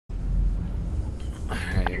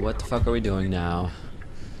What the fuck are we doing now?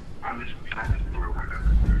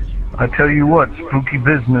 I tell you what, spooky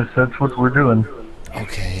business, that's what we're doing.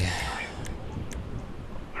 Okay.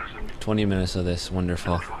 20 minutes of this,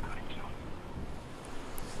 wonderful.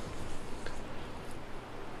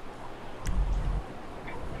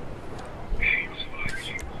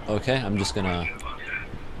 Okay, I'm just gonna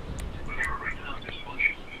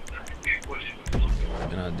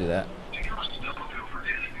do that.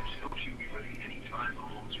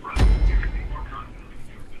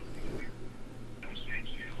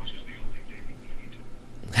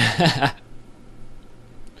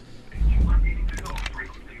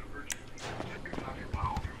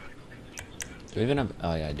 Do we even have...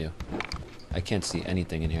 Oh yeah, I do. I can't see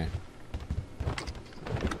anything in here.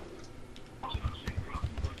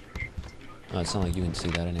 Oh, it's not like you can see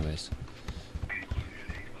that anyways.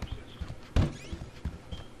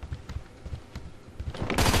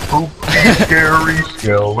 Oh, scary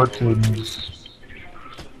skeletons.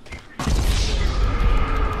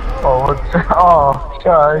 Oh,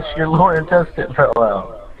 gosh, your lower intestine fell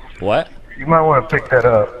out. What? You might want to pick that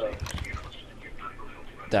up.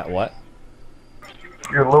 That what?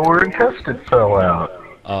 Your lower intestine fell out.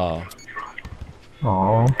 Oh.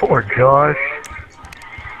 Oh, poor Josh.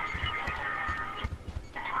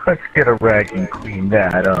 Let's get a rag and clean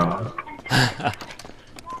that up.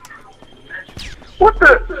 What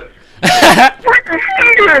the? What the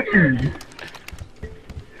shit?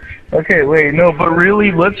 Okay, wait, no, but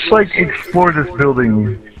really, let's like explore this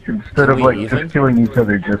building instead of like just killing each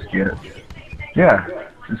other just yet. Yeah,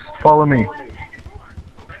 just follow me.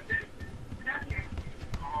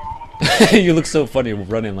 You look so funny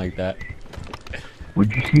running like that.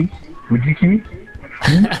 Would you see? Would you see?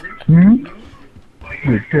 Hmm?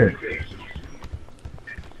 Good, good.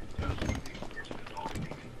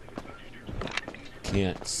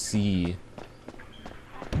 Can't see.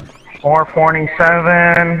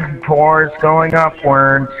 447, tours going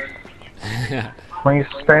upwards. Please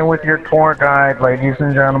stay with your tour guide, ladies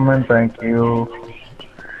and gentlemen, thank you.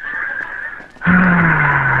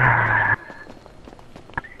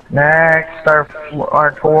 Next,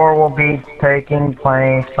 our tour will be taking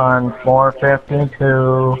place on floor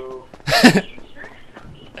 52.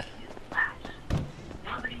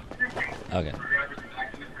 Okay.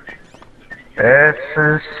 This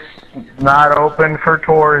is not open for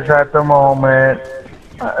tours at the moment.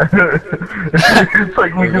 It's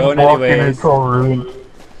like we just walk in and it's all ruined.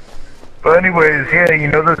 But anyways, yeah, you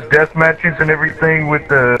know those death matches and everything with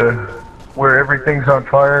the where everything's on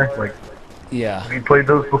fire? Like, yeah. Have you played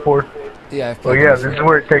those before? Yeah, I've played those. Well, yeah, this is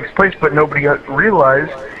where it takes place, but nobody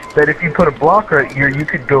realized that if you put a block right here, you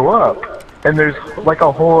could go up. And there's like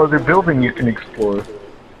a whole other building you can explore.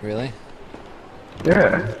 Really?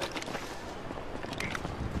 Yeah.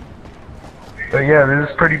 But yeah, this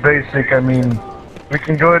is pretty basic. I mean, we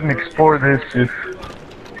can go ahead and explore this if,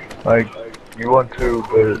 like, you want to,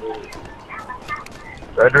 but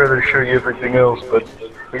I'd rather show you everything else, but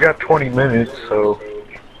we got 20 minutes, so...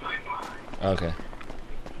 Okay.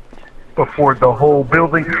 Before the whole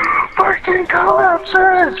building fucking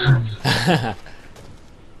collapses!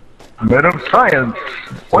 Madam Science!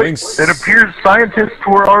 Wait, it appears scientists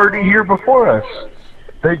were already here before us.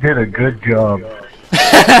 They did a good job.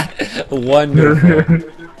 Wonderful.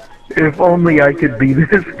 If only I could be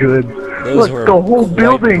this good. Those look, the whole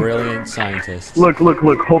building. Brilliant scientists. Look,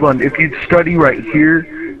 hold on. If you'd study right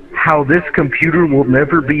here, how this computer will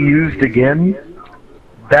never be used again,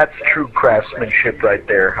 that's true craftsmanship right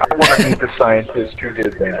there. I want to meet the scientist who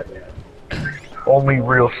did that. Only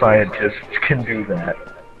real scientists can do that.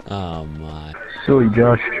 Oh my. Silly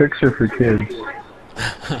Josh, tricks are for kids.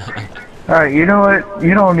 Alright, you know what?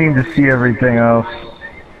 You don't need to see everything else.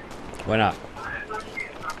 Why not?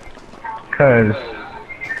 Because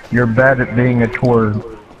you're bad at being a tour.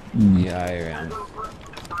 Yeah, I am.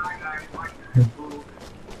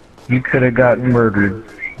 You could have gotten murdered.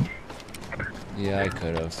 Yeah, I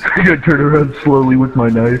could have. I gotta turn around slowly with my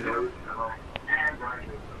knife.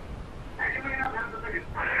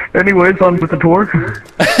 Anyways, on with the tour.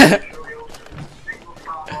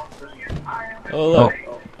 Oh, look.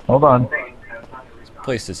 Oh, hold on. This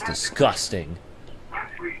place is disgusting.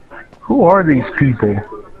 Who are these people?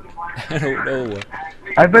 I don't know.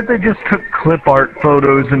 I bet they just took clip art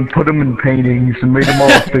photos and put them in paintings and made them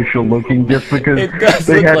all official looking just because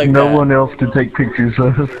they had no one else to take pictures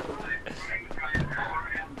of.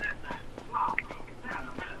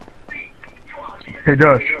 Hey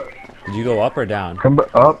Josh. Did you go up or down? Come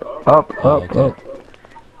up.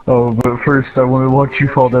 Oh, but first I want to watch you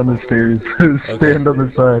fall down the stairs. Stand on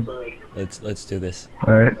the side. Let's do this.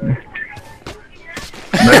 Alright.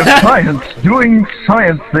 science, doing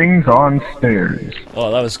science things on stairs.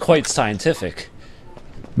 Well, that was quite scientific.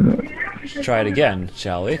 Try it again,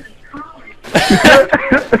 shall we? Oh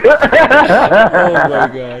my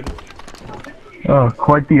god. Oh,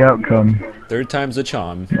 quite the outcome. Third time's a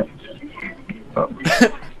charm. Oh.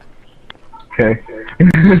 Okay.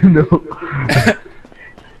 No.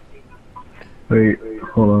 Wait,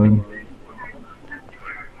 hold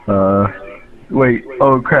on. Wait,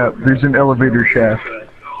 oh crap, there's an elevator shaft.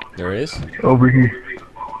 There is? Over here.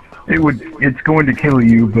 It's going to kill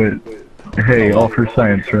you, but hey, all for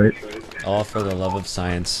science, right? All for the love of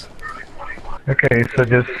science. Okay, so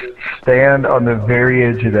just stand on the very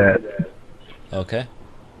edge of that. Okay.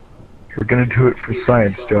 We're gonna do it for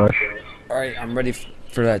science, Josh. Alright, I'm ready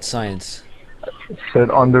for that science. Sit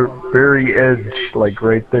on the very edge, like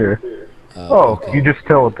right there. Okay. You just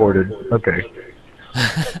teleported. Okay.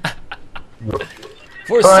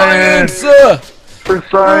 For science! For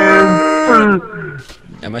science!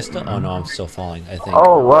 Am I still? Oh no, I'm still falling, I think.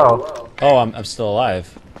 Oh, wow. Oh, I'm still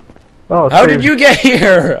alive. Oh, How did you get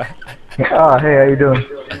here? Ah, hey, how you doing?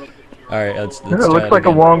 Alright, let's It try looks it like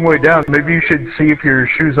again. a long way down. Maybe you should see if your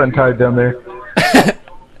shoe's untied down there.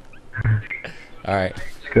 Alright,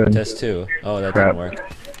 It's good. test 2. Oh, that Crap. didn't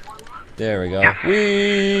work. There we go.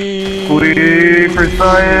 Whee! Whee for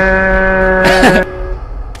science!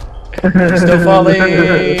 I'm still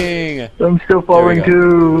falling! I'm still falling go.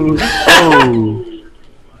 too. Oh.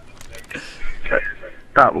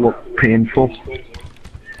 That looked painful.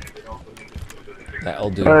 That'll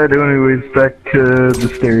do. Alright, anyways, back to the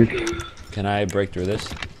stairs. Can I break through this?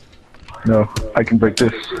 No, I can break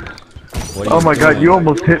this. What are Oh my god, doing? you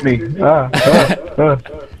almost hit me. Good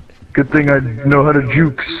thing I know how to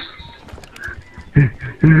jukes.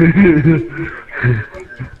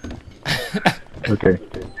 Okay.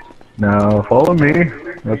 Now follow me.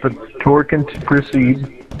 Let the tour can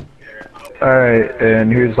proceed. Alright,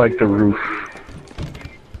 and here's like the roof.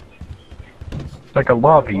 It's like a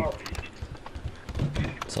lobby.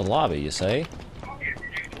 It's a lobby, you say?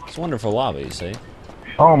 It's a wonderful lobby, you say?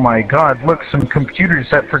 Oh my god, look, some computers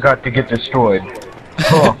that forgot to get destroyed.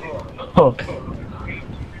 Oh.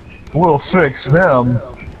 We'll fix them.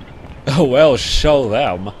 Oh well, show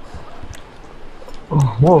them.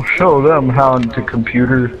 We'll show them how to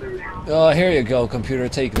computer. Oh, here you go, computer,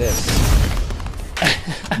 take this.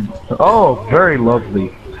 Oh, very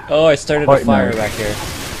lovely. Oh, I started a Quite fire nice. back here.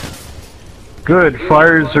 Good,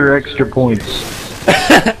 fires are extra points.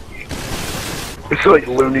 It's like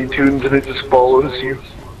Looney Tunes and it just follows you.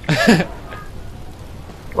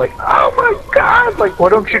 Like, oh my god, like why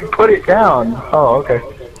don't you put it down? Oh, okay.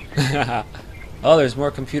 Oh, there's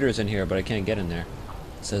more computers in here, but I can't get in there.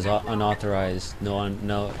 It says unauthorized, no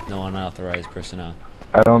unauthorized personnel.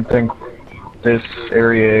 I don't think this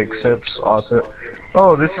area accepts auto.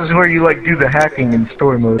 Oh, this is where you like do the hacking in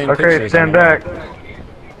story mode. Same Okay, pictures stand on it. back.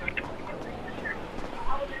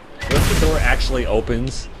 What if the door actually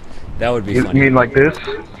opens? That would be You funny. mean like this?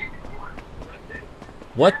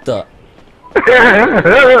 What the? How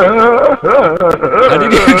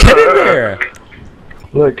did you get in there?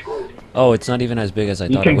 Look, Oh, it's not even as big as I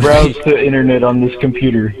you thought can it would browse be. the internet on this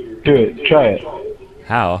computer. Do it. Try it.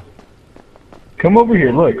 How? Come over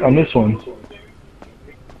here. Look on this one.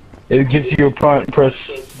 It gives you a prompt. Press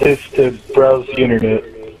this to browse the internet.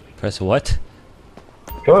 Press what?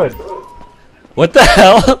 Go ahead. What the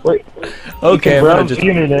hell? Wait. Okay, you I'm can gonna browse just the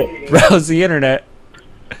internet. browse the internet.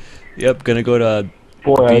 Yep, gonna go to.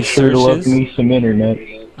 Boy, I These sure love searches? me some internet.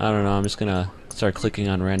 I don't know. I'm just gonna start clicking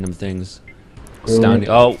on random things. Really? Astounding.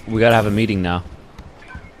 Oh, we gotta have a meeting now.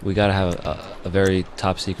 We gotta have a very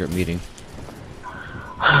top secret meeting.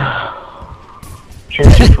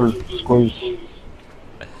 Change it for squares.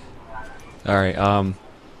 All right.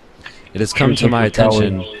 It has come Change to it my for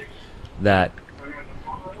attention calories. that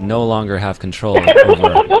no longer have control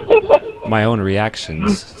over my own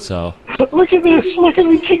reactions. So, Look at this! Look at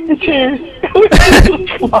me kick the chair! Look at this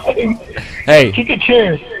flying! hey, Kick a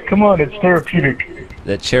chair! Come on, it's therapeutic.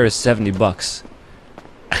 that chair is $70.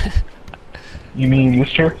 You mean this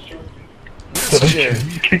chair?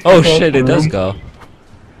 Kick Oh across shit! the It does room. go.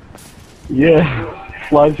 Yeah,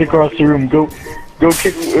 flies across the room. Go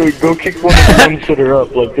kick one of the ones that are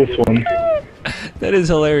up, like this one. That is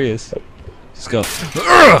hilarious. Just go.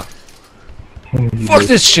 Ugh! Fuck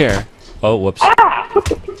this chair! Oh, whoops. I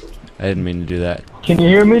didn't mean to do that. Can you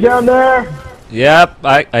hear me down there? Yep,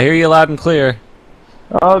 I hear you loud and clear.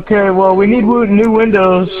 Okay, well we need new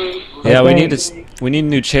windows. Yeah, I we need think. we need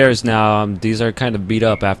new chairs now. These are kind of beat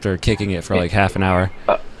up after kicking it for like half an hour.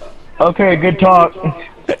 Okay, good talk.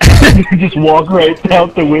 Just walk right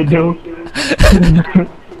out the window.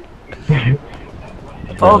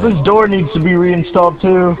 Oh, this door needs to be reinstalled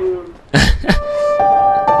too.